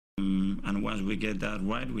And once we get that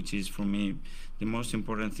right, which is for me the most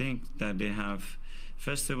important thing, that they have,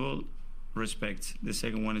 first of all, respect. The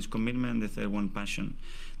second one is commitment. The third one, passion.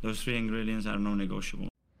 Those three ingredients are non-negotiable.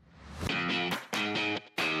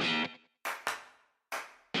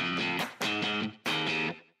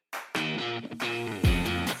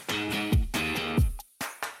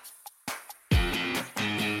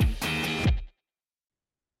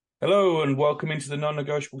 Hello and welcome into the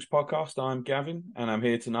Non-Negotiables podcast. I'm Gavin and I'm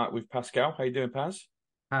here tonight with Pascal. How you doing, Paz?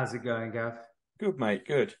 How's it going, Gav? Good, mate.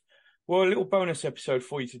 Good. Well, a little bonus episode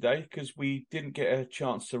for you today because we didn't get a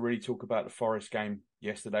chance to really talk about the Forest game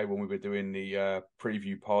yesterday when we were doing the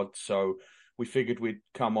preview pod. So we figured we'd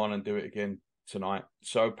come on and do it again tonight.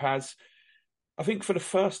 So, Paz, I think for the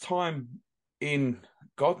first time in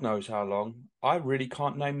God knows how long, I really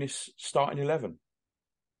can't name this starting 11.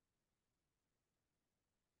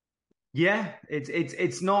 Yeah,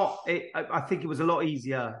 it's not. I think it was a lot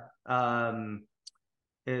easier the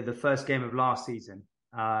first game of last season,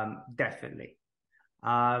 definitely.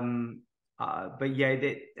 But yeah,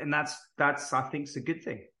 and that's I think it's a good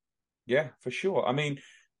thing. Yeah, for sure. I mean,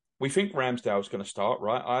 we think Ramsdale's going to start,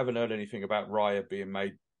 right? I haven't heard anything about Raya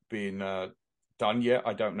being done yet.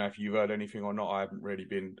 I don't know if you've heard anything or not. I haven't really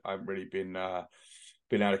been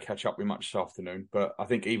able to catch up with much this afternoon. But I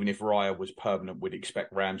think even if Raya was permanent, we'd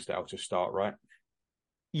expect Ramsdale to start, right?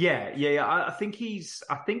 Yeah. I think it's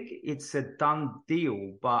a done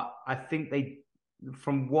deal, but I think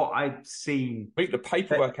from what I've seen, I think the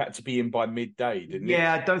paperwork had to be in by midday, didn't it?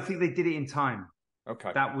 Yeah, I don't think they did it in time.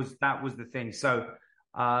 Okay, that was the thing. So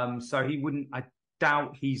he wouldn't. I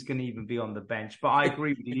doubt he's going to even be on the bench. But I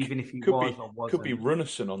agree with you. Even if he was or wasn't, could be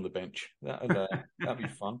Runarsson on the bench. That'd be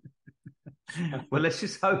fun. Well, let's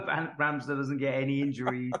just hope Ramsdale doesn't get any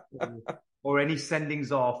injuries or any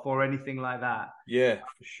sendings off or anything like that. Yeah,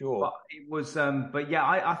 for sure. But it was, but yeah,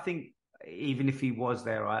 I think even if he was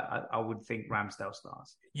there, I would think Ramsdale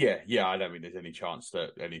starts. Yeah. I don't think there's any chance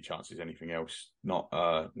there's anything else. Not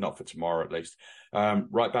for tomorrow at least.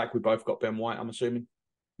 Right back, we both got Ben White, I'm assuming.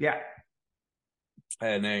 Yeah.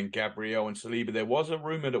 And then Gabriel and Saliba. There was a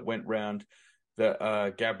rumor that went round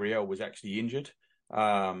that Gabriel was actually injured.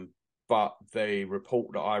 But the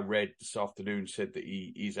report that I read this afternoon said that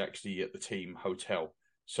he is actually at the team hotel.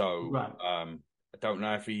 So right. I don't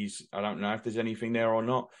know if there's anything there or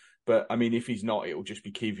not. But I mean, if he's not, it'll just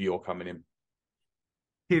be Kiwior coming in.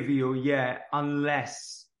 Kiwior, yeah,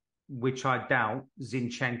 unless, which I doubt,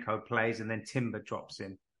 Zinchenko plays and then Timber drops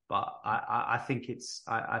in. But I think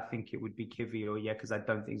it would be Kiwior, yeah, because I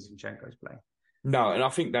don't think Zinchenko's playing. No, and I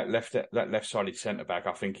think that left-sided centre back,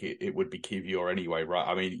 I think it would be Kiwior anyway, right?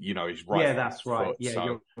 I mean, he's right. Yeah, that's right. Foot, yeah, so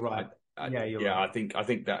you're right. You're right. I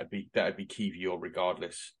think that'd be Kiwior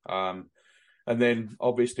regardless. And then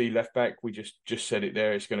obviously left back, we just said it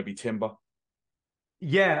there. It's going to be Timber.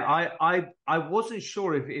 Yeah, I wasn't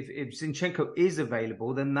sure if Zinchenko is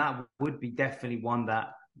available, then that would be definitely one that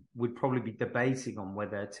would probably be debating on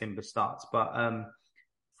whether Timber starts. But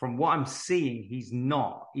from what I'm seeing, he's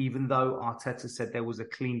not, even though Arteta said there was a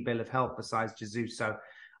clean bill of health besides Jesus. So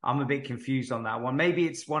I'm a bit confused on that one. Maybe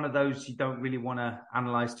it's one of those you don't really want to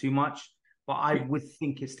analyze too much, but I would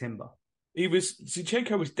think it's Timber.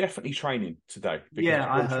 Zinchenko was definitely training today.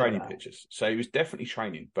 Yeah, I heard training pictures. So he was definitely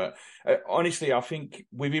training. But honestly, I think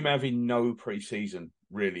with him having no pre-season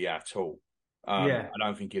really at all, I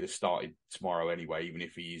don't think he'd have started tomorrow anyway. Even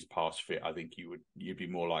if he is past fit, I think you'd be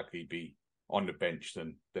more likely to be on the bench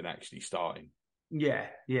than actually starting. Yeah.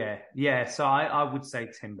 So I would say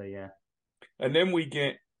Timber, yeah. And then we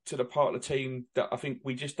get to the part of the team that I think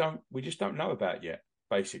we just don't know about yet.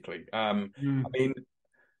 Basically, I mean,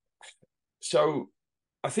 so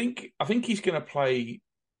I think he's going to play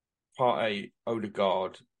Partey,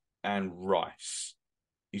 Odegaard, and Rice.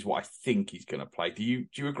 Is what I think he's going to play. Do you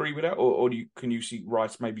agree with that, or can you see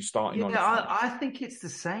Rice maybe starting on? Yeah, I think it's the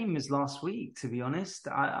same as last week. To be honest,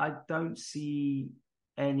 I don't see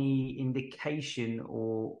any indication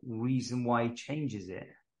or reason why he changes it.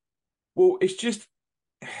 Well, it's just,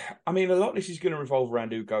 I mean, a lot of this is going to revolve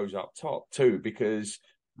around who goes up top too, because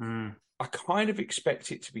I kind of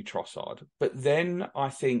expect it to be Trossard, but then I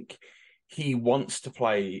think he wants to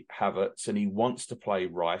play Havertz and he wants to play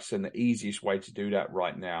Rice, and the easiest way to do that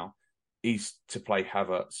right now is to play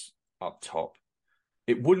Havertz up top.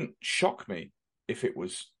 It wouldn't shock me if it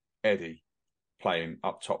was Eddie playing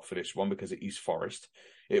up top for this one because it is Forest.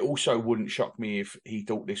 It also wouldn't shock me if he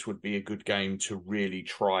thought this would be a good game to really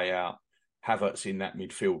try out Havertz in that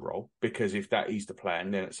midfield role, because if that is the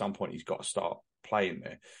plan, then at some point he's got to start playing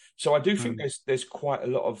there. So I do think there's quite a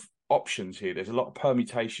lot of options here. There's a lot of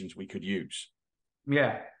permutations we could use.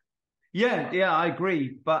 Yeah. Yeah, I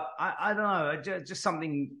agree. But I don't know. Just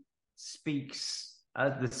something speaks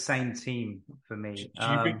the same team for me. Do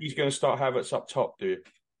you think he's going to start Havertz up top, do you?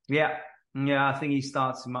 Yeah. I think he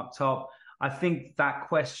starts him up top. I think that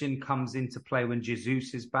question comes into play when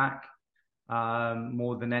Jesus is back,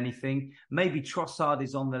 more than anything. Maybe Trossard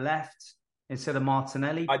is on the left instead of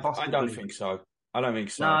Martinelli. I don't think so. I don't think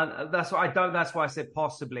so. No, that's why I don't. That's why I said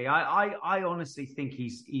possibly. I honestly think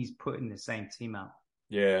he's putting the same team out.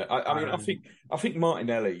 Yeah, I mean, I think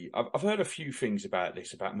Martinelli. I've heard a few things about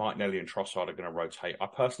this, about Martinelli and Trossard are going to rotate. I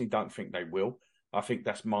personally don't think they will. I think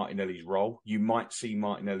that's Martinelli's role. You might see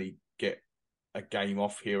Martinelli get a game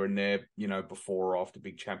off here and there, before or after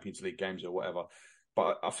big Champions League games or whatever.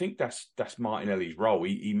 But I think that's Martinelli's role.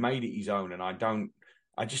 He made it his own, and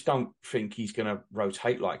I just don't think he's going to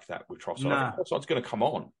rotate like that with Trossard. No. I think Trossard's going to come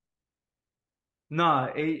on.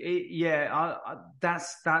 No,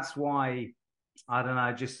 that's why. I don't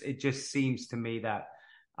know. It just seems to me that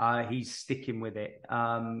he's sticking with it.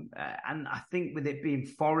 And I think with it being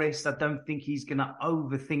Forest, I don't think he's going to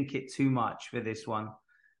overthink it too much for this one.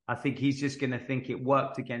 I think he's just going to think it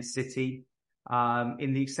worked against City,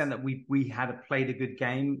 in the extent that we had played a good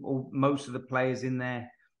game, or most of the players in there.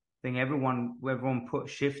 I think everyone put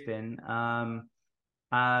shift in. So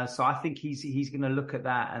I think he's going to look at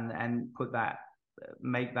that and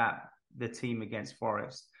make that the team against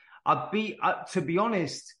Forest. To be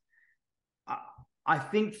honest, I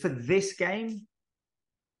think for this game,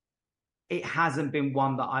 it hasn't been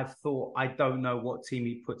one that I've thought, I don't know what team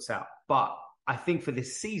he puts out. But I think for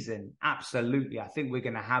this season, absolutely. I think we're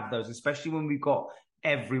going to have those, especially when we've got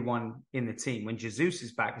everyone in the team. When Jesus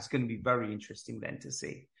is back, it's going to be very interesting then to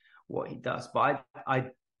see what he does. But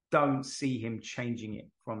I don't see him changing it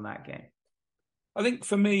from that game. I think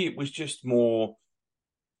for me, it was just more...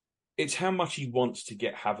 It's how much he wants to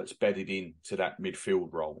get Havertz bedded into that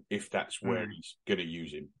midfield role, if that's where he's going to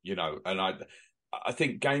use him, And I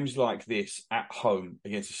think games like this at home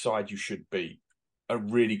against a side you should beat are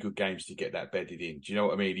really good games to get that bedded in. Do you know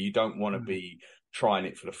what I mean? You don't want to be trying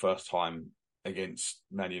it for the first time against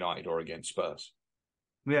Man United or against Spurs.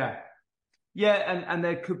 Yeah. And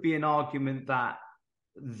there could be an argument that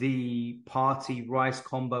the Partey Rice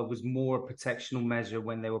combo was more a protectional measure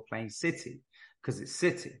when they were playing City, because it's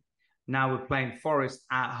City. Now we're playing Forest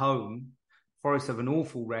at home. Forest have an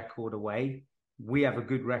awful record away. We have a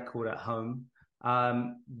good record at home. The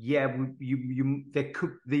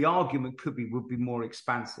argument would be more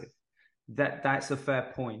expansive. That's a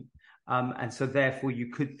fair point. And so therefore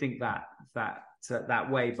you could think that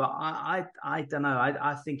way. But I don't know.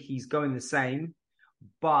 I think he's going the same.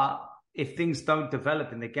 But if things don't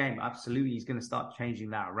develop in the game, absolutely he's going to start changing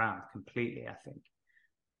that around completely, I think.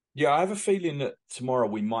 Yeah, I have a feeling that tomorrow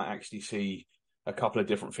we might actually see a couple of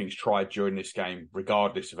different things tried during this game,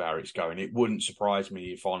 regardless of how it's going. It wouldn't surprise me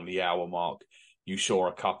if on the hour mark you saw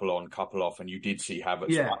a couple on, couple off, and you did see Havertz.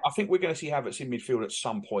 Yeah. I think we're going to see Havertz in midfield at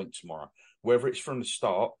some point tomorrow, whether it's from the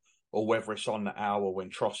start or whether it's on the hour when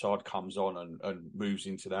Trossard comes on and moves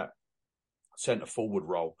into that centre-forward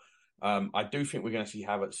role. I do think we're going to see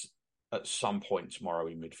Havertz at some point tomorrow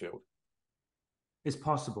in midfield. It's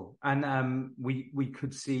possible. And we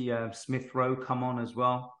could see Smith Rowe come on as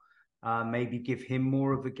well. Maybe give him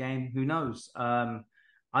more of a game. Who knows? I'm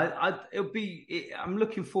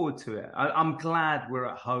looking forward to it. I'm glad we're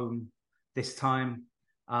at home this time.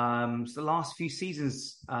 So the last few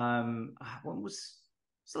seasons, when was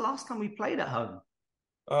the last time we played at home?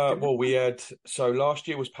 Last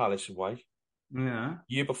year was Palace away. Yeah.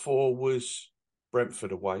 Year before was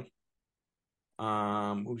Brentford away.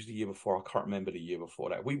 What was the year before? I can't remember the year before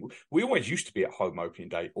that. We always used to be at home opening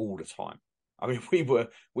day all the time. I mean,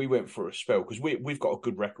 we went for a spell because we've got a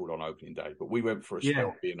good record on opening day, but we went for a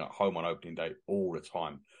spell being at home on opening day all the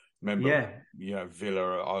time. Remember,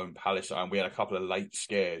 Villa at home, Palace at home. We had a couple of late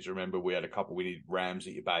scares. Remember, we needed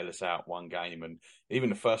Ramsey to bail us out one game, and even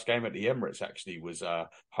the first game at the Emirates actually was a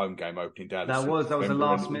home game opening day. That was a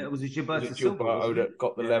last minute. It was a Gilberto Silva that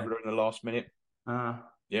got the leveller in the last minute.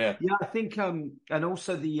 Yeah, I think, and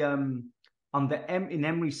also in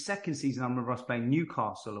Emery's second season, I remember us playing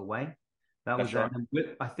Newcastle away. That was right.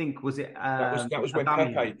 I think that was when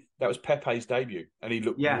that was Pepe's debut, and he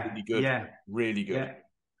looked really good. Yeah, really good.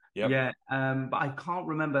 Yeah. But I can't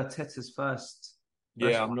remember Teta's first.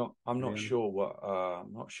 Yeah, I'm not sure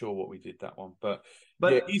what we did that one, but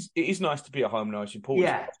yeah, it is nice to be at home now. It's important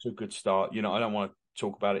to get to a good start. I don't want to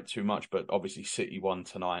talk about it too much, but obviously City won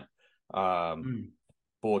tonight.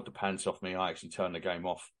 Bored the pants off me. I actually turned the game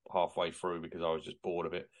off halfway through because I was just bored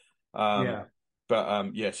of it.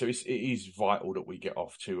 But yeah, so it is vital that we get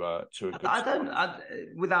off to a good start.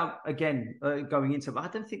 Without again going into, but I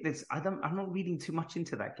don't think there's. I'm not reading too much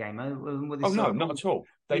into that game. No, not at all.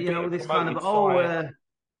 They beat this kind of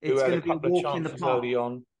it's going to be a walk in the park early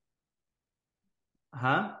on.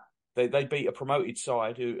 Huh? They beat a promoted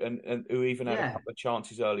side who even had a couple of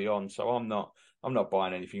chances early on. So I'm not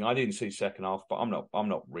buying anything. I didn't see second half, but I'm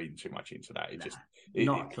not reading too much into that.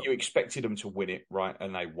 You expected them to win it, right?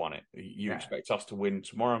 And they won it. You expect us to win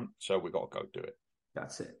tomorrow, so we've got to go do it.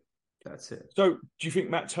 That's it. So do you think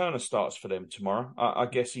Matt Turner starts for them tomorrow? I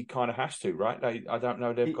guess he kind of has to, right? I don't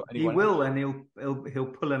know they've got anyone. He will, and he'll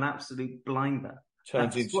pull an absolute blinder.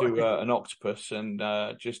 Turns into an octopus and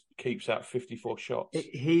just keeps out 54 shots.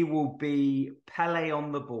 He will be Pele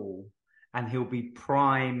on the ball, and he'll be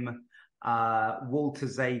prime Walter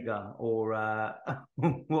Zaga, or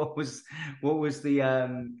what was the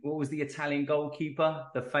Italian goalkeeper,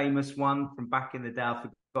 the famous one from back in the day? I've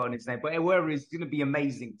forgotten his name, but whoever is going to be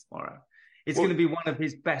amazing tomorrow. It's going to be one of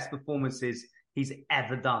his best performances he's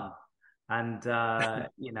ever done, and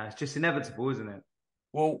it's just inevitable, isn't it?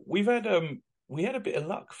 Well, we had a bit of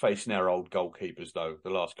luck facing our old goalkeepers, though, the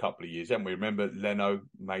last couple of years. And we remember Leno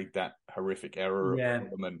made that horrific error at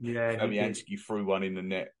Fulham, and Fabianski threw one in the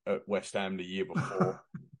net at West Ham the year before.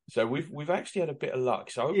 So we've actually had a bit of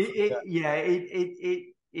luck. So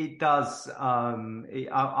it does.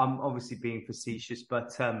 I'm obviously being facetious,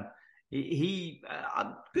 but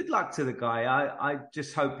good luck to the guy. I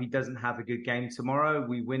just hope he doesn't have a good game tomorrow.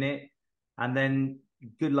 We win it, and then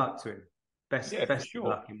good luck to him. Best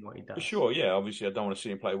luck in what he does. For sure, yeah. Obviously, I don't want to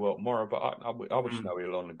see him play well tomorrow, but I would just know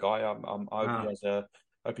he'll on the guy. I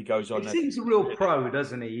hope he goes on. He seems a real pro,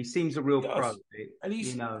 doesn't he? He seems a real pro, and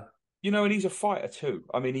he's and he's a fighter too.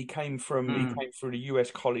 I mean, he came through the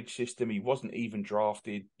US college system. He wasn't even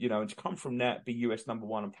drafted, and to come from that, be US number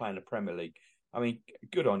 1 and play in the Premier League. I mean,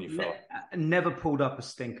 good on you, fella. Never pulled up a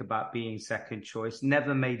stink about being second choice.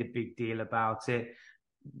 Never made a big deal about it.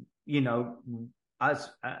 You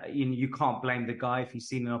can't blame the guy if he's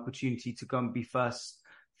seen an opportunity to go and be first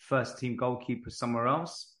team goalkeeper somewhere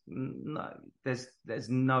else. No, there's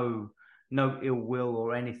no ill will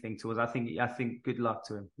or anything to us. I think good luck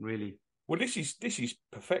to him, really. Well, this is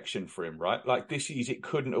perfection for him, right? Like it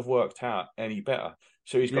couldn't have worked out any better.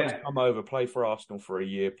 So he's got to come over, play for Arsenal for a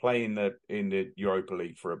year, play in the Europa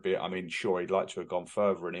League for a bit. I mean, sure, he'd like to have gone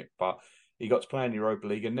further in it, but he got to play in the Europa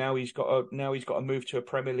League, and now he's got to move to a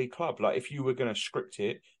Premier League club. Like, if you were going to script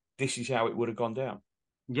it, this is how it would have gone down.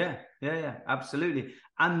 Yeah, absolutely.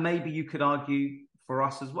 And maybe you could argue for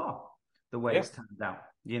us as well, the way it's turned out.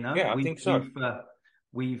 Yeah, I think so.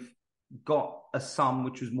 We've got a sum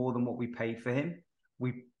which was more than what we paid for him.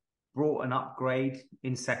 We brought an upgrade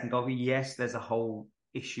in second goalkeeper. Yes, there's a whole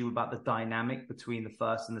issue about the dynamic between the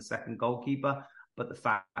first and the second goalkeeper. But the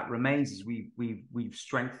fact remains is we've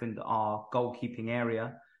strengthened our goalkeeping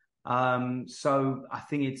area. So I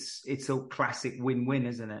think it's a classic win-win,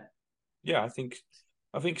 isn't it? Yeah, I think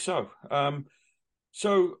so.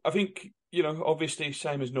 So I think, obviously,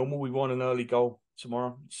 same as normal, we want an early goal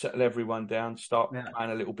tomorrow, settle everyone down, start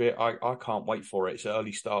playing a little bit. I can't wait for it. It's an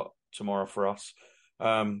early start tomorrow for us.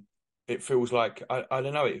 It feels like, I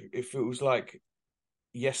don't know, it feels like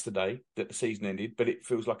yesterday that the season ended, but it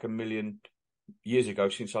feels like a million years ago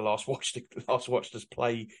since I last watched us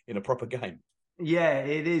play in a proper game. Yeah,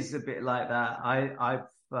 it is a bit like that.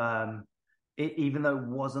 Even though it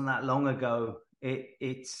wasn't that long ago,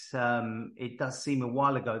 it does seem a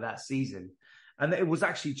while ago, that season, and it was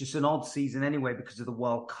actually just an odd season anyway because of the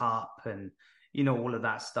World Cup and all of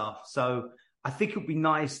that stuff. So I think it would be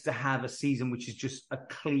nice to have a season which is just a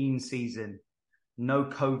clean season, no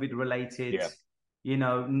COVID related. Yeah.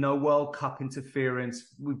 No World Cup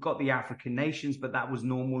interference. We've got the African nations, but that was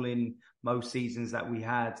normal in most seasons that we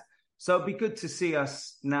had. So it'd be good to see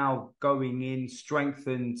us now going in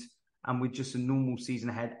strengthened and with just a normal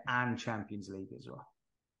season ahead and Champions League as well.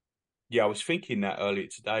 Yeah, I was thinking that earlier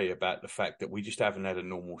today about the fact that we just haven't had a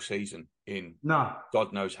normal season in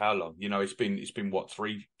God knows how long. It's been what, 4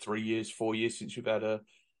 years since we've had a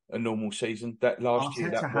normal season. That last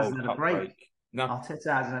year, that World Cup break. No,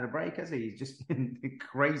 Arteta hasn't had a break, has he? He's just been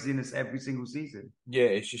craziness every single season. Yeah,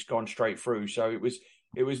 it's just gone straight through. So it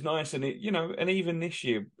was nice, and and even this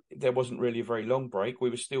year there wasn't really a very long break. We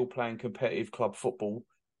were still playing competitive club football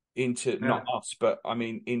into not us, but I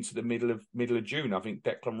mean into the middle of June. I think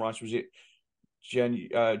Declan Rice was it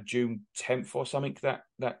June 10th or something,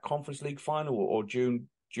 that Conference League final, or June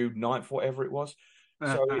 9th, whatever it was.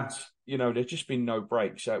 So it's there's just been no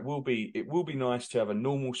break. So it will be nice to have a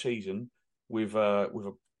normal season with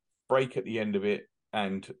a break at the end of it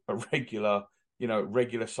and a regular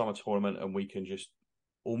regular summer tournament, and we can just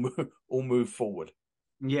all move forward.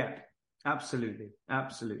 Yeah, absolutely.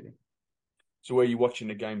 So, where are you watching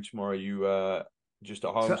the game tomorrow? You just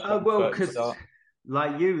at home? Well, because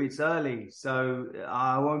like you, it's early, so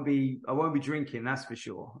I won't be drinking. That's for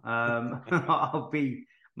sure. I'll be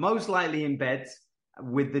most likely in bed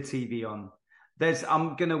with the TV on.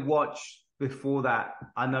 I'm gonna watch before that.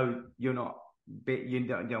 I know you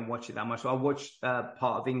don't watch it that much. I'll watch part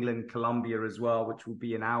of England Colombia as well, which will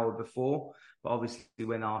be an hour before. But obviously,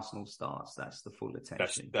 when Arsenal starts, that's the full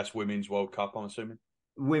attention. That's Women's World Cup, I'm assuming.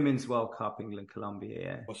 Women's World Cup, England Colombia.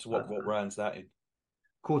 Yeah. What round's that in?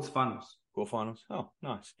 Quarterfinals. Oh,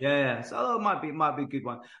 nice. Yeah. So it might be a good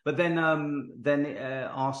one. But then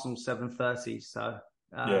Arsenal 7:30. So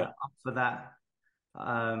up for that.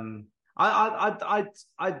 I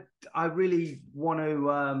really want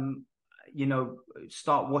to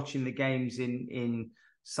start watching the games in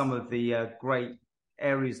some of the great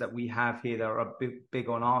areas that we have here that are big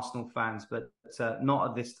on Arsenal fans, but not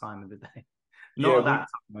at this time of the day. Not at that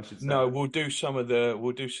time, I should say. No, we'll do some of the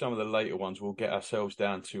later ones. We'll get ourselves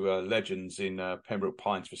down to Legends in Pembroke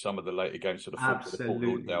Pines for some of the later games for the Fort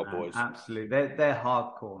Lauderdale boys. Absolutely, they're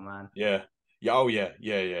hardcore, man. Yeah. Oh yeah.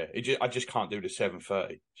 I just can't do the 7:30.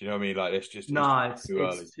 Do you know what I mean? Like it's too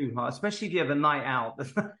early. It's too hard, especially if you have a night out.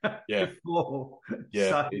 Before.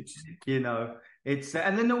 Yeah. So, it's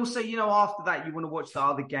and then also after that you want to watch the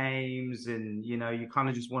other games, and you kind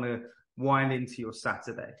of just want to wind into your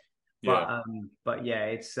Saturday. But yeah,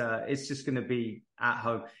 it's just going to be at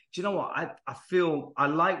home. Do you know what? I feel I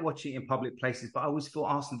like watching in public places, but I always feel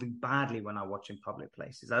Arsenal do badly when I watch in public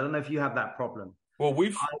places. I don't know if you have that problem. Well,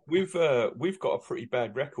 we've got a pretty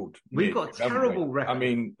bad record. We've got a terrible record. I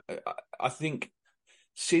mean, I think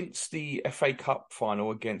since the FA Cup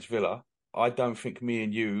final against Villa, I don't think me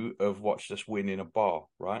and you have watched us win in a bar,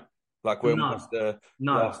 right? Like when was the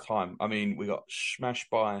last time? I mean, we got smashed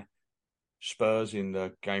by Spurs in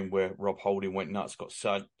the game where Rob Holding went nuts, got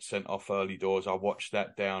sent off early doors. I watched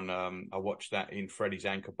that in Freddie's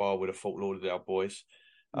Anchor Bar with the Fort Lauderdale boys.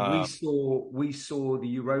 We saw the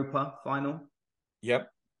Europa final.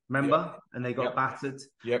 Yep. Remember? Yep. And they got battered.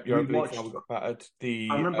 Yep. Europa final got battered.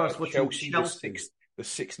 I remember us watching Chelsea. The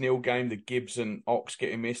 6-0 game, the Gibbs and Ox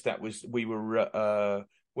getting missed. That was we were at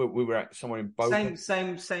somewhere in Boca.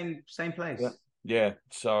 Same place. Yeah.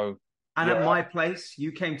 So. And at my place,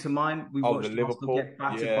 you came to mine. We watched Liverpool get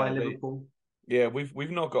battered by Liverpool.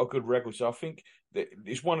 We've not got a good record. So I think that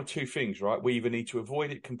it's one of two things, right? We either need to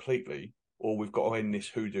avoid it completely, or we've got to end this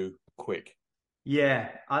hoodoo quick. Yeah,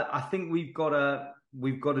 I think we've got to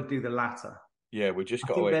do the latter. Yeah, we just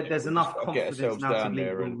got to. There's enough confidence now to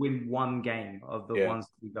believe win one game of the ones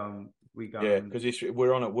that we go. Yeah, because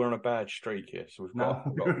we're on a bad streak here, so we've got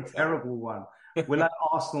a terrible one. We're like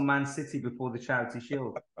Arsenal, Man City before the Charity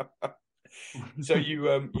Shield. So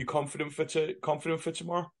you confident for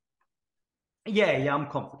tomorrow? Yeah, I'm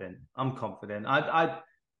confident. I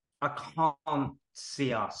can't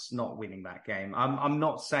see us not winning that game. I'm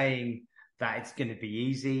not saying that it's going to be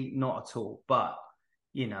easy, not at all. But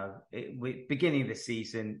beginning of the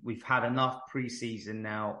season, we've had enough preseason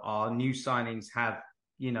now. Our new signings have,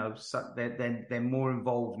 they're more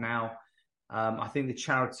involved now. I think the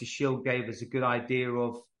Charity Shield gave us a good idea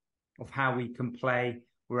of how we can play.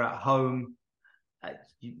 We're at home.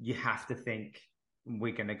 You have to think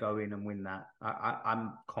we're going to go in and win that.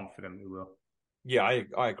 I'm confident we will. Yeah,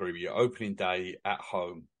 I agree with you. Opening day at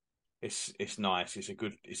home, it's nice. It's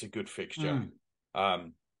a good fixture.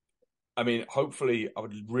 I mean, hopefully, I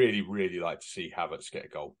would really, really like to see Havertz get a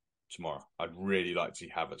goal tomorrow. I'd really like to see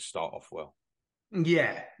Havertz start off well.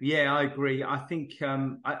 Yeah, I agree. I think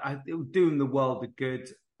it would do him the world of good.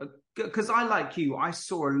 Because I, like you, I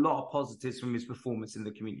saw a lot of positives from his performance in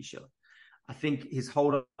the Community Shield. I think his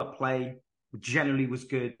hold-up play generally was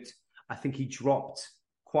good. I think he dropped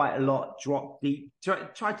quite a lot, dropped deep,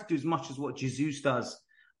 tried to do as much as what Jesus does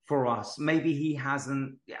for us. Maybe he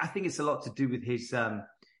hasn't. I think it's a lot to do with his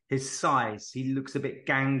size. He looks a bit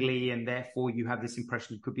gangly, and therefore you have this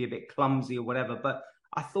impression he could be a bit clumsy or whatever. But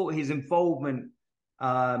I thought his involvement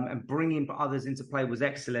and bringing others into play was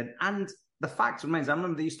excellent. And the fact remains, I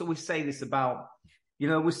remember they used to always say this about,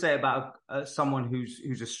 someone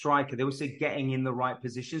who's a striker. They always say getting in the right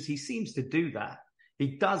positions. He seems to do that.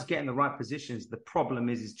 He does get in the right positions. The problem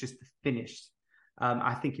is just the finish.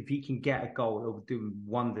 I think if he can get a goal, it'll do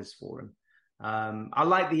wonders for him. I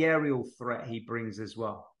like the aerial threat he brings as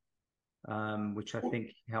well, which I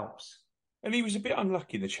think helps. And he was a bit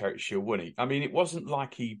unlucky in the Charity Shield, wasn't he? I mean, it wasn't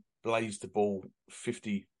like he blazed the ball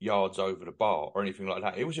 50 yards over the bar or anything like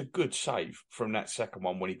that. It was a good save from that second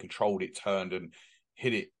one when he controlled it, turned and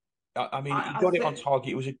hit it I mean, he got it on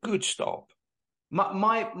target. It was a good stop.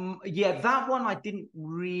 Yeah, that one I didn't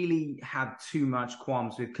really have too much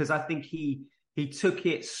qualms with because I think he took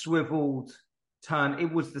it, swiveled, turned.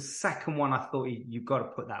 It was the second one I thought you got to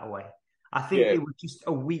put that away. I think it was just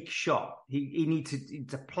a weak shot. He needed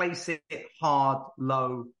to place it hard,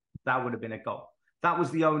 low. That would have been a goal. That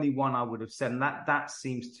was the only one I would have said, and that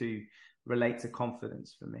seems to relate to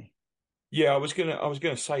confidence for me. Yeah, I was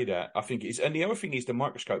gonna say that. I think it's, and the other thing is the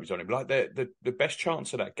microscope is on him. Like the best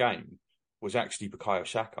chance of that game was actually Bukayo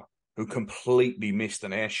Saka, who completely missed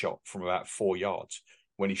an air shot from about 4 yards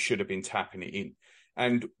when he should have been tapping it in.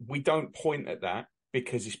 And we don't point at that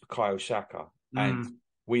because it's Bukayo Saka, and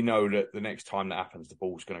we know that the next time that happens, the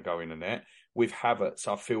ball's going to go in the net. With Havertz,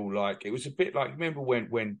 I feel like it was a bit like, remember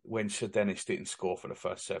when Sir Dennis didn't score for the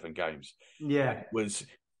first 7 games? Yeah,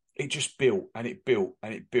 it just built and it built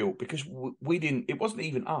and it built because we didn't. It wasn't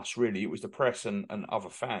even us really. It was the press and other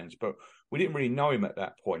fans, but we didn't really know him at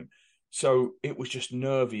that point. So it was just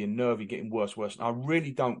nervy, getting worse. And I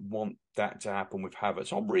really don't want that to happen with Havertz.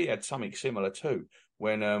 Henry had something similar too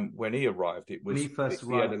when he arrived. It was when he first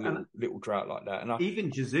arrived. He had a little drought like that. And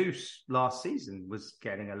even Jesus last season was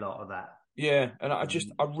getting a lot of that. Yeah, and I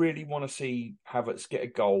really want to see Havertz get a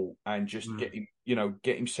goal and just get him,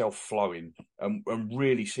 get himself flowing and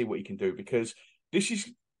really see what he can do, because this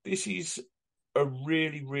is a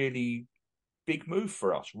really, really big move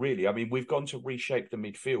for us, really. I mean, we've gone to reshape the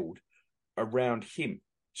midfield around him,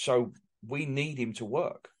 so we need him to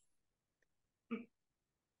work.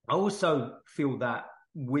 I also feel that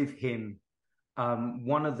with him,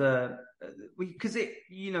 one of the, because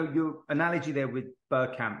your analogy there with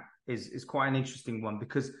Bergkamp is quite an interesting one,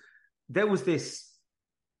 because there was this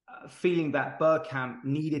feeling that Bergkamp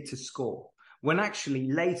needed to score, when actually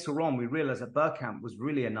later on we realized that Bergkamp was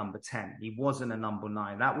really a number 10. He wasn't a number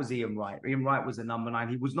 9. That was Ian Wright. Ian Wright was a number 9.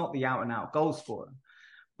 He was not the out-and-out goal scorer.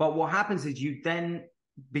 But what happens is you then,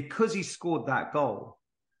 because he scored that goal,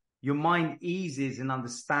 your mind eases and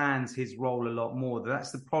understands his role a lot more.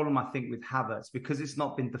 That's the problem, I think, with Havertz, because it's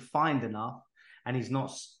not been defined enough. And he's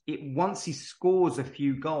not, once he scores a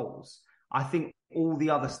few goals, I think all the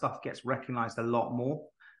other stuff gets recognized a lot more.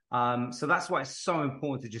 So that's why it's so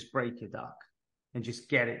important to just break your duck and just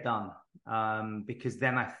get it done. Because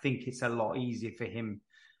then I think it's a lot easier for him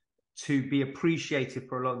to be appreciated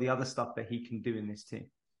for a lot of the other stuff that he can do in this team.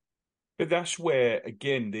 But that's where,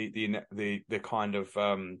 again, the kind of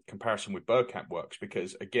comparison with Bergkamp works,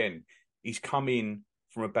 because, again, he's come in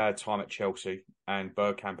from a bad time at Chelsea, and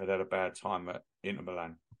Bergkamp had a bad time at Inter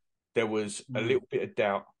Milan. There was a little bit of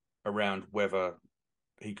doubt around whether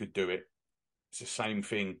he could do it. It's the same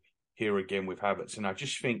thing here again with Havertz, and I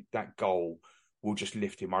just think that goal will just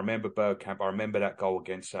lift him. I remember Bergkamp. I remember that goal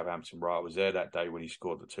against Southampton. Right, I was there that day when he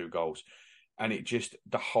scored the 2 goals, and it just,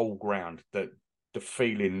 the whole ground, the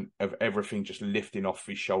feeling of everything just lifting off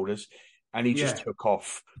his shoulders, and he just took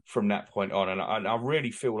off from that point on. And I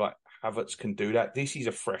really feel like Havertz can do that. This is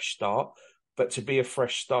a fresh start, but to be a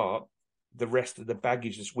fresh start, the rest of the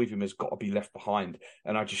baggage that's with him has got to be left behind.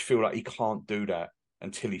 And I just feel like he can't do that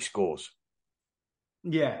until he scores.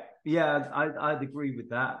 Yeah, I'd agree with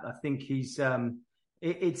that. I think he's.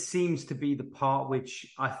 It seems to be the part which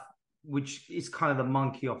is kind of the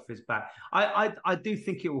monkey off his back. I do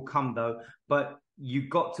think it will come though, but you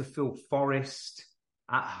got to feel Forest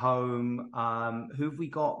at home. Who have we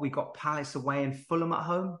got? We got Palace away and Fulham at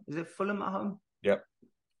home. Is it Fulham at home? Yep.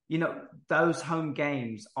 Those home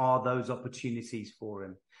games are those opportunities for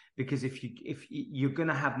him, because if you're going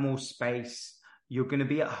to have more space, you're going to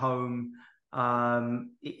be at home.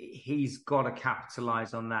 He's got to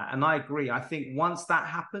capitalize on that. And I agree. I think once that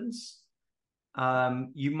happens,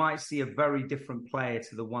 you might see a very different player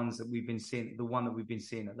to the ones that we've been seeing, the one that we've been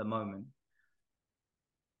seeing at the moment.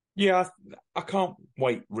 Yeah, I can't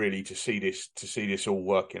wait really to see this all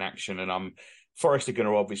work in action. And Forest are going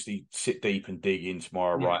to obviously sit deep and dig in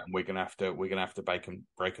tomorrow, right? And we're going to have to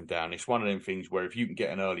break them down. It's one of them things where if you can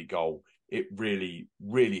get an early goal, it really,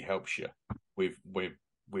 really helps you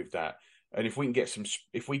with that. And if we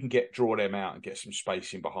can draw them out and get some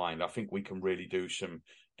space in behind, I think we can really do some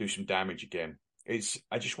damage again.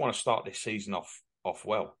 I just want to start this season off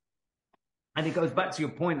well. And it goes back to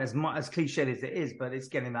your point, as cliched as it is, but it's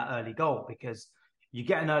getting that early goal, because you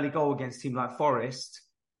get an early goal against a team like Forest,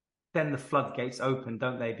 then the floodgates open,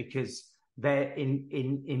 don't they? Because they're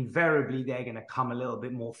invariably they're going to come a little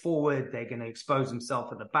bit more forward. They're going to expose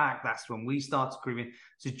themselves at the back. That's when we start to creep in.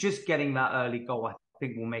 So just getting that early goal, I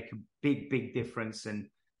think, will make a big difference, and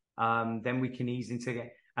then we can ease into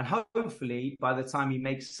it. And hopefully, by the time he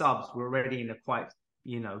makes subs, we're already in a quite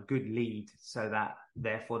good lead, so that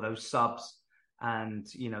therefore those subs and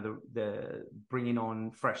the bringing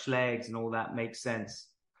on fresh legs and all that makes sense.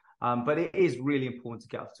 But it is really important to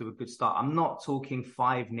get off to a good start. I'm not talking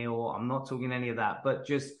 5-0. I'm not talking any of that, but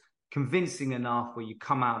just convincing enough where you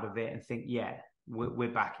come out of it and think, yeah, we're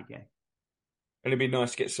back again. And it'd be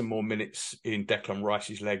nice to get some more minutes in Declan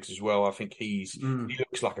Rice's legs as well. I think he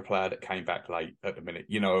looks like a player that came back late at the minute,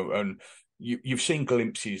 and you've seen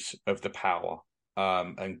glimpses of the power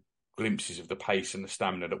and glimpses of the pace and the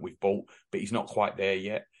stamina that we've bought, but he's not quite there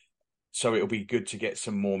yet. So it'll be good to get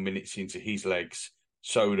some more minutes into his legs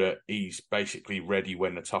so that he's basically ready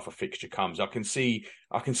when the tougher fixture comes. I can see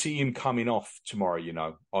him coming off tomorrow,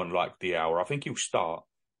 on like the hour. I think he'll start,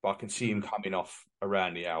 but I can see him coming off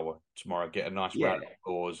around the hour tomorrow, get a nice round of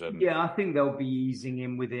applause. I think they'll be easing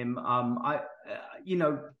in with him.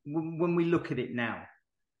 When we look at it now,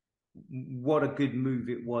 what a good move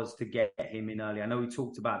it was to get him in early. I know we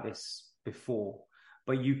talked about this before,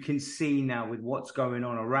 but you can see now with what's going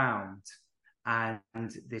on around and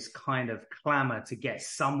this kind of clamour to get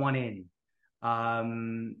someone in.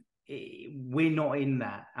 We're not in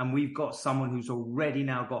that, and we've got someone who's already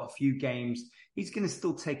now got a few games. He's going to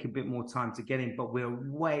still take a bit more time to get in, but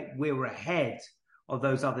we're ahead of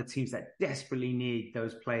those other teams that desperately need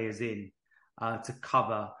those players in to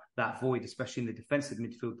cover that void, especially in the defensive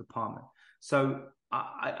midfield department. So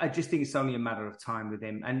I just think it's only a matter of time with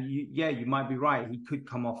him. And you might be right. He could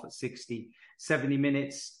come off at 60, 70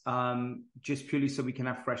 minutes, just purely so we can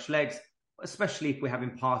have fresh legs, especially if we're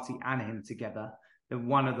having Partey and him together. Then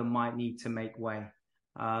one of them might need to make way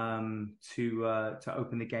to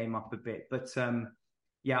open the game up a bit. But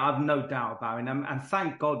I've no doubt about him. And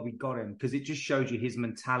thank God we got him, because it just shows you his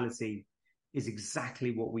mentality is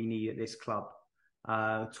exactly what we need at this club.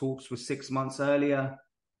 Talks were 6 months earlier,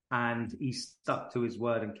 and he stuck to his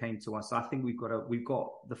word and came to us. So I think we've got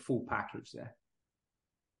the full package there.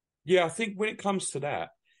 Yeah, I think when it comes to that,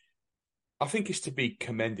 I think it's to be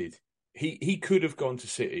commended. He could have gone to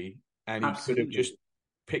City and he could have just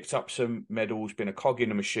picked up some medals, been a cog in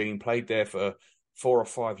the machine, played there for 4 or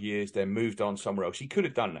 5 years, then moved on somewhere else. He could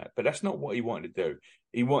have done that, but that's not what he wanted to do.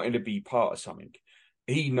 He wanted to be part of something.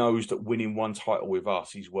 He knows that winning one title with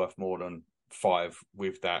us, he's worth more than 5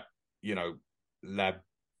 with that,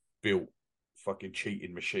 lab-built fucking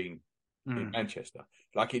cheating machine in Manchester.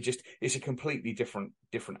 Like it's a completely different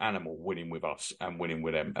animal winning with us and winning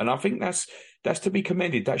with them. And I think that's to be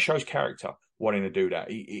commended. That shows character, wanting to do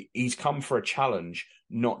that. He's come for a challenge,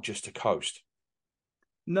 not just to coast.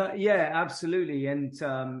 No, yeah, absolutely. And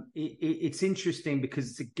it's interesting because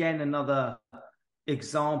it's again another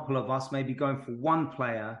example of us maybe going for one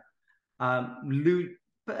player,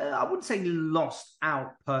 but I wouldn't say lost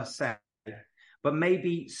out per se, but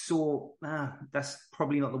maybe saw that's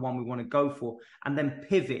probably not the one we want to go for, and then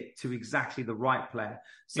pivot to exactly the right player.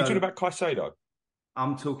 So, you're talking about Caicedo?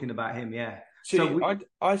 I'm talking about him, yeah. See,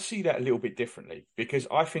 I see that a little bit differently, because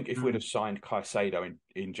I think if we'd have signed Caicedo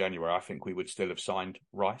in January, I think we would still have signed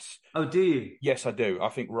Rice. Oh, do you? Yes, I do. I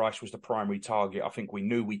think Rice was the primary target. I think we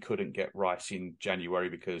knew we couldn't get Rice in January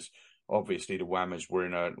because obviously the Whammers were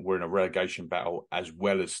in a relegation battle, as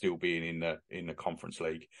well as still being in the Conference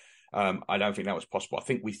League. I don't think that was possible. I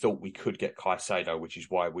think we thought we could get Caicedo, which is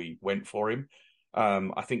why we went for him.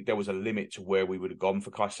 I think there was a limit to where we would have gone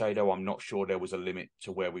for Caicedo. I'm not sure there was a limit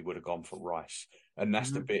to where we would have gone for Rice. And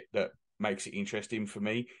that's the bit that makes it interesting for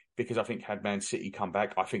me, because I think had Man City come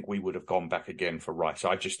back, I think we would have gone back again for Rice.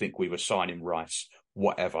 I just think we were signing Rice,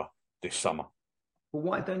 whatever, this summer. Well,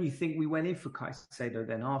 why don't you think we went in for Caicedo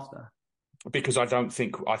then after? Because I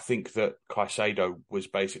think that Caicedo was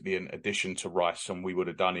basically an addition to Rice, and we would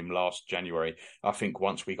have done him last January. I think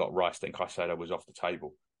once we got Rice, then Caicedo was off the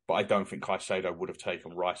table. But I don't think Caicedo would have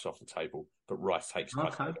taken Rice off the table, but Rice takes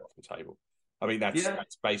Caicedo off the table. I mean,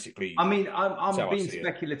 that's basically... I mean, I'm being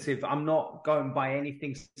speculative. I'm not going by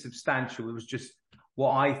anything substantial. It was just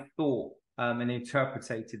what I thought and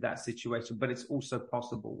interpreted that situation. But it's also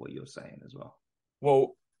possible what you're saying as well.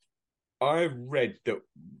 Well, I read that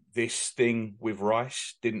this thing with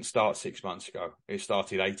Rice didn't start 6 months ago. It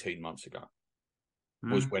started 18 months ago,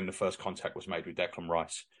 was when the first contact was made with Declan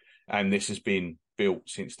Rice. And this has been built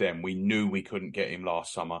since then. We knew we couldn't get him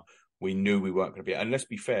last summer. We knew we weren't going to be. And let's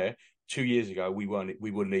be fair, 2 years ago, we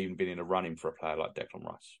wouldn't even been in a running for a player like Declan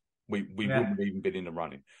Rice. We wouldn't have even been in the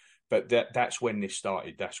running. But that's when this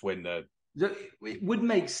started. That's when it would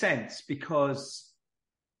make sense, because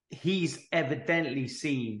he's evidently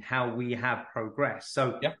seen how we have progressed.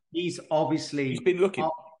 So he's been looking.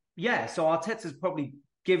 So Arteta's probably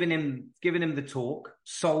given him the talk,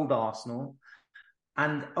 sold Arsenal.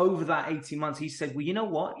 And over that 18 months, he said, well, you know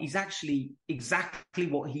what? He's actually exactly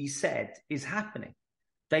what he said is happening.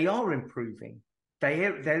 They are improving.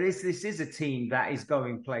 this is a team that is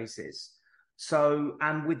going places. So,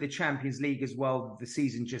 and with the Champions League as well, the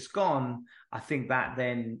season just gone, I think that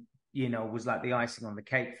then, was like the icing on the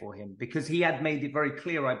cake for him, because he had made it very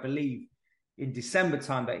clear, I believe, in December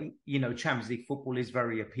time that, Champions League football is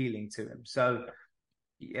very appealing to him. So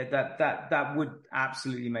yeah, that would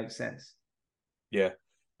absolutely make sense. Yeah.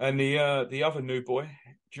 And the other new boy,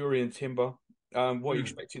 Jurrien Timber, what are you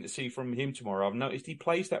expecting to see from him tomorrow? I've noticed he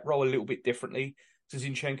plays that role a little bit differently to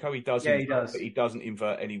Zinchenko. He does, he does. But he doesn't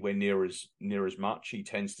invert anywhere near as much. He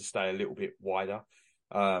tends to stay a little bit wider.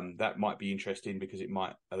 That might be interesting because it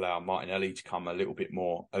might allow Martinelli to come a little bit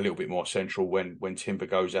more central when Timber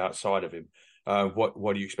goes outside of him. What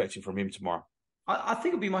are you expecting from him tomorrow? I think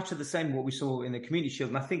it'll be much of the same what we saw in the Community Shield.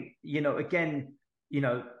 And I think, again,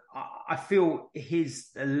 I feel his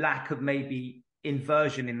lack of maybe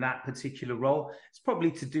inversion in that particular role, it's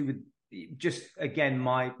probably to do with just, again,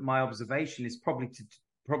 my observation is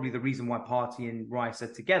probably the reason why Partey and Rice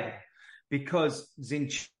are together, because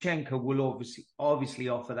Zinchenko will obviously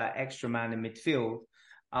offer that extra man in midfield.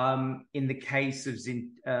 In the case of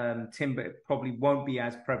Timber, it probably won't be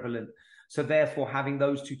as prevalent. So therefore, having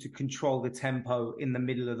those two to control the tempo in the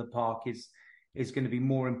middle of the park is going to be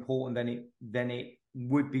more important than it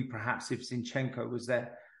would be perhaps if Zinchenko was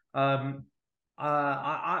there. I'm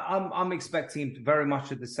expecting him very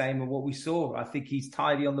much of the same of what we saw. I think he's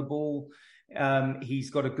tidy on the ball. He's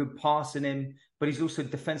got a good pass in him, but he's also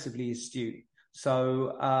defensively astute.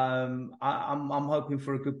 So I'm hoping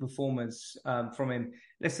for a good performance from him.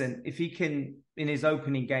 Listen, if he can, in his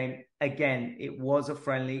opening game, again, it was a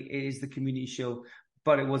friendly, it is the Community Shield,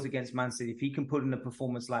 but it was against Man City. If he can put in a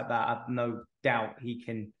performance like that, I've no doubt he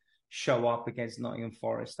can show up against Nottingham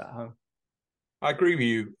Forest at home. I agree with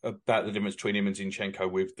you about the difference between him and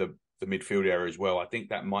Zinchenko with the midfield area as well. I think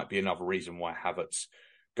that might be another reason why Havertz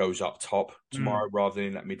goes up top tomorrow rather than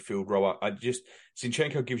in that midfield role.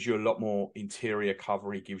 Zinchenko gives you a lot more interior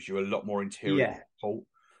cover. He gives you a lot more interior support.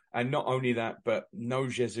 And not only that, but no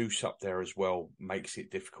Jesus up there as well makes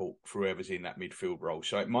it difficult for whoever's in that midfield role.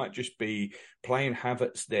 So it might just be playing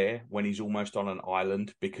Havertz there when he's almost on an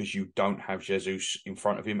island because you don't have Jesus in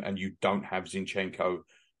front of him and you don't have Zinchenko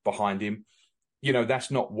behind him.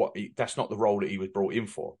 That's not the role that he was brought in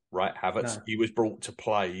for, right? Havertz, no. He was brought to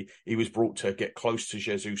play. He was brought to get close to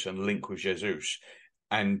Jesus and link with Jesus,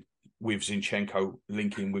 and with Zinchenko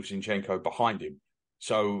linking with Zinchenko behind him.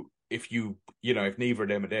 So if neither of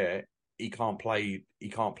them are there, he can't play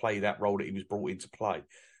that role that he was brought in to play.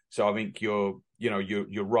 So I think you're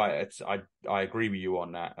right. I agree with you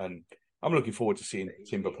on that, and I'm looking forward to seeing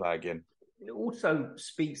Timber play again. It also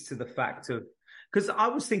speaks to the fact of, because I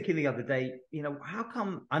was thinking the other day, how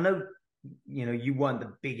come, I know, you weren't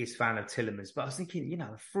the biggest fan of Tielemans, but I was thinking,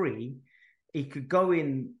 free, he could go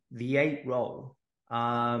in the 8 role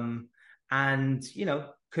and,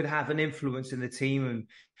 could have an influence in the team.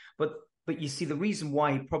 But you see, the reason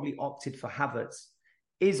why he probably opted for Havertz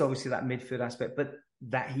is obviously that midfield aspect, but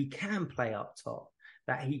that he can play up top,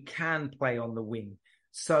 that he can play on the wing.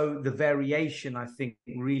 So the variation, I think,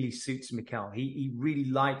 really suits Mikel. He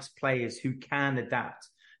really likes players who can adapt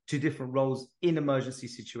to different roles in emergency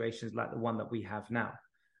situations like the one that we have now.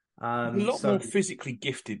 A lot more physically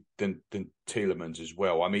gifted than Tielemans as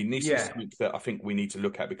well. I mean, this is something that I think we need to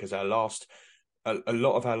look at because a lot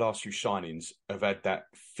of our last few signings have had that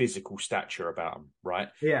physical stature about them, right?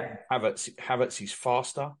 Yeah. Havertz is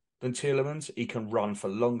faster than Tielemans. He can run for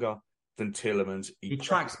longer than Tielemans. He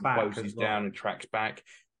tracks back, closes down and tracks back,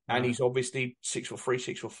 and he's obviously 6'3",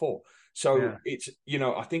 6'4". So it's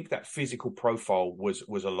I think that physical profile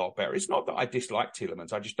was a lot better. It's not that I dislike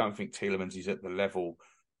Tielemans. I just don't think Tielemans is at the level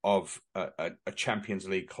of a Champions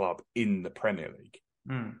League club in the Premier League.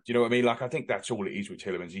 Do you know what I mean? Like, I think that's all it is with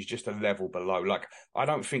Tielemans. He's just a level below. Like, I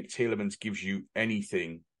don't think Tielemans gives you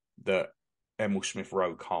anything that Emil Smith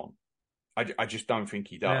Rowe can't. I just don't think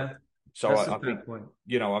he does. Yeah. So I think,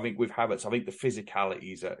 I think with Havertz, I think the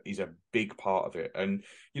physicality is a big part of it. And,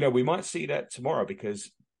 we might see that tomorrow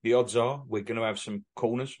because the odds are we're going to have some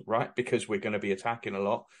corners, right? Because we're going to be attacking a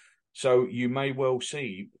lot. So you may well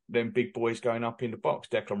see them big boys going up in the box.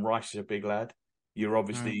 Declan Rice is a big lad. You're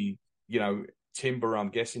obviously, Timber, I'm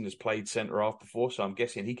guessing, has played centre-half before, so I'm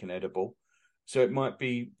guessing he can head a ball. So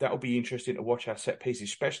that'll be interesting to watch our set pieces,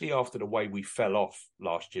 especially after the way we fell off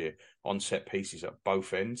last year on set pieces at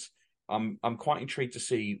both ends. I'm quite intrigued to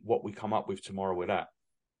see what we come up with tomorrow with that.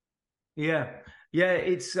 Yeah,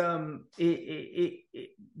 it's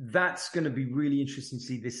that's going to be really interesting to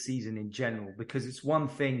see this season in general, because it's one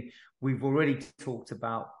thing we've already talked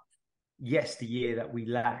about yesteryear that we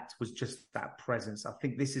lacked was just that presence. I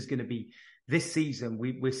think this is going to be this season.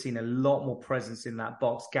 We're seeing a lot more presence in that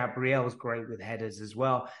box. Gabriel's great with headers as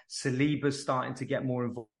well. Saliba's starting to get more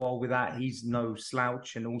involved with that. He's no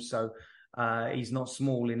slouch, and also he's not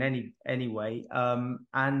small in any way. So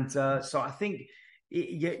I think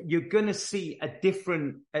you're going to see a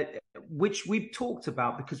different, which we've talked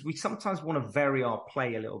about, because we sometimes want to vary our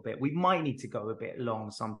play a little bit. We might need to go a bit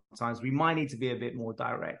long sometimes. We might need to be a bit more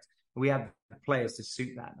direct. We have players to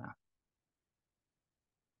suit that now.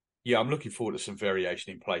 Yeah, I'm looking forward to some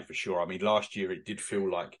variation in play for sure. I mean, last year it did feel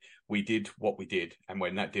like we did what we did, and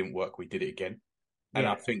when that didn't work, we did it again. And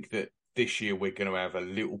I think that this year we're going to have a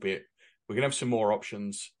little bit, we're going to have some more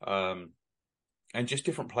options. And just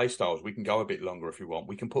different play styles. We can go a bit longer if we want.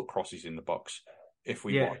 We can put crosses in the box if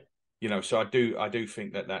we want. So I do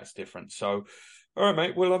think that that's different. So, all right,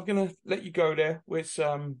 mate. Well, I'm going to let you go there. It's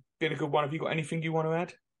been a good one. Have you got anything you want to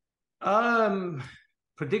add?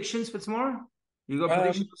 Predictions for tomorrow? You got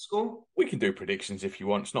predictions for score? We can do predictions if you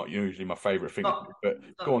want. It's not usually my favourite thing, but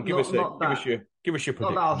go on, give us your prediction.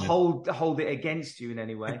 Not that I'll hold it against you in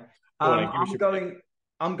any way. I'm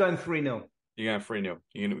going 3-0. You're going 3-0.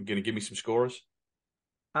 You're going to give me some scorers?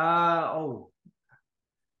 All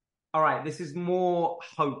right. This is more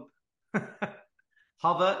hope.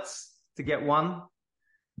 Havertz to get 1,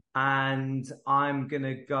 and I'm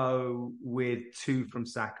gonna go with 2 from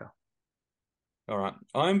Saka. All right.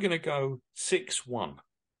 I'm gonna go 6-1.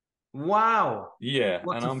 Wow. Yeah.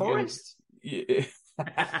 What, and I'm Forest?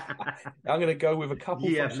 I'm gonna go with a couple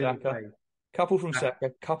from Saka, couple from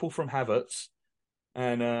Saka, couple from Havertz.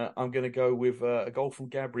 And I'm going to go with a goal from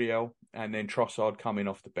Gabriel and then Trossard coming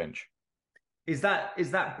off the bench. Is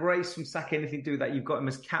that brace from Saka anything to do with that you've got him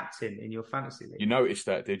as captain in your fantasy league? You noticed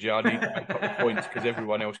that, did you? I need to make up the points because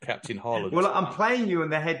everyone else captain Haaland. Well, I'm playing you in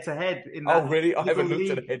the head-to-head. Oh, really? I haven't looked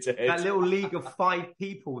at the head-to-head. That little league of 5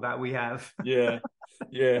 people that we have. Yeah.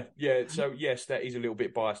 So, yes, that is a little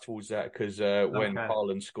bit biased towards that because when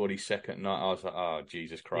Haaland scored his second night, I was like, oh,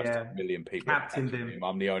 Jesus Christ, a million people captained him.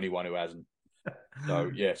 I'm the only one who hasn't.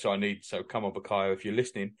 So come on, Bukayo, if you're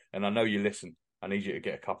listening, and I know you listen, I need you to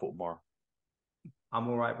get a couple tomorrow. I'm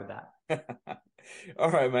all right with that.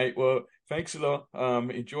 All right, mate. Well, thanks a lot.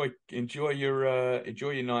 Enjoy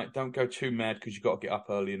your night. Don't go too mad because you've got to get up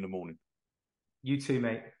early in the morning. You too,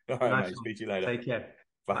 mate. All right, mate. Speak to you later. Take care.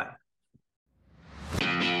 Bye.